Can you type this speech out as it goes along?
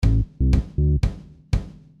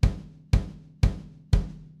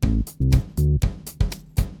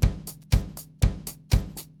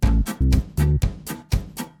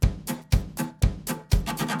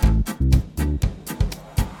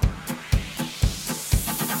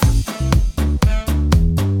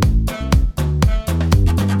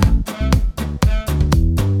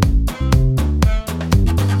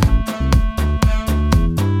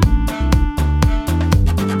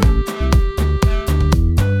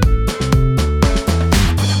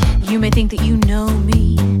think that you know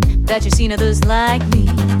me, that you've seen others like me,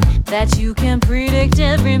 that you can predict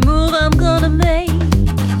every move I'm gonna make.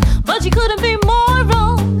 But you couldn't be more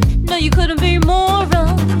wrong, no, you couldn't be more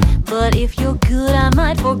wrong. But if you're good, I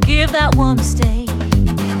might forgive that one mistake.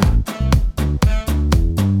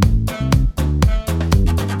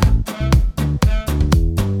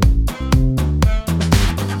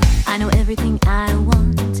 I know everything I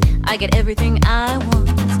want, I get everything I want,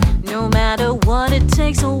 no matter what it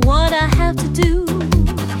takes or what I have to do.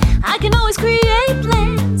 I can always create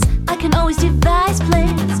plans, I can always devise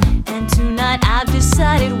plans, and tonight I've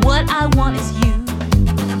decided what I want is you.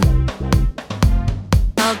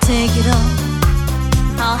 I'll take it all,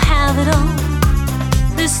 I'll have it all.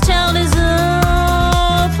 This town is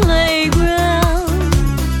a playground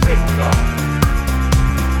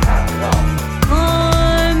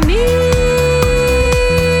for me.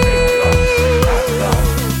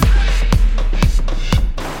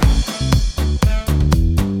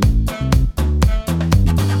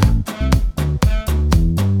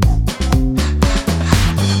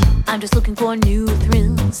 I'm just looking for new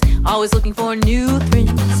thrills, always looking for new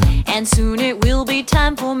thrills, and soon it will be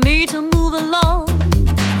time for me to move along.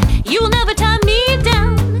 You will never tie me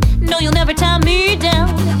down, no, you'll never tie me down.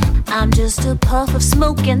 I'm just a puff of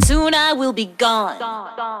smoke and soon I will be gone.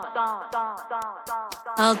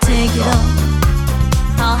 I'll take it all,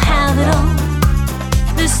 I'll have it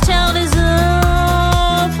all. This town is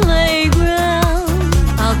a playground.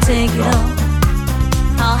 I'll take it all,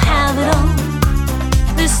 I'll have it all.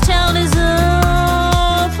 This town is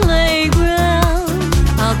a playground.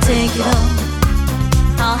 I'll take it all,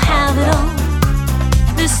 I'll have it all.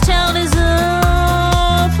 This town is a